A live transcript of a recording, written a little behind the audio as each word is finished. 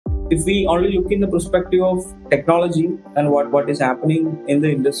if we only look in the perspective of technology and what is happening in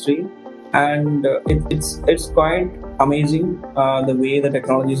the industry, and it's quite amazing the way the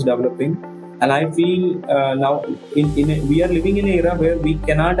technology is developing. And I feel now we are living in an era where we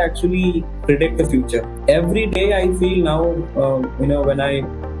cannot actually predict the future. Every day I feel now, when I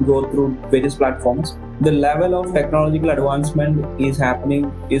go through various platforms, the level of technological advancement is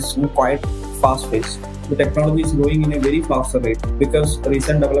happening is quite fast paced. The technology is growing in a very faster rate because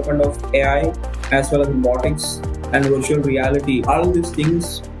recent development of AI as well as robotics and virtual reality, all these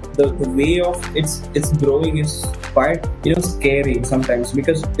things, the way of it's growing is quite scary sometimes,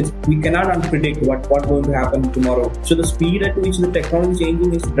 because we cannot predict what going to happen tomorrow. So the speed at which the technology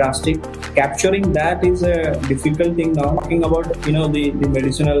changing is drastic. Capturing that is a difficult thing now. Talking about the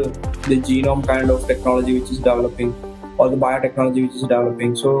medicinal, the genome kind of technology which is developing, or the biotechnology which is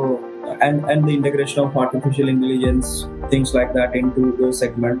developing. So and the integration of artificial intelligence, things like that into the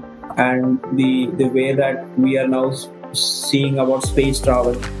segment, and the way that we are now seeing about space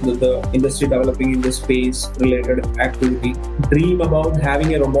travel, the industry developing in the space related activity. Dream about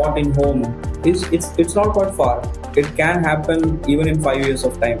having a robot in home it's not quite far. It can happen even in 5 years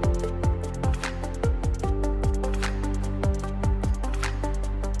of time.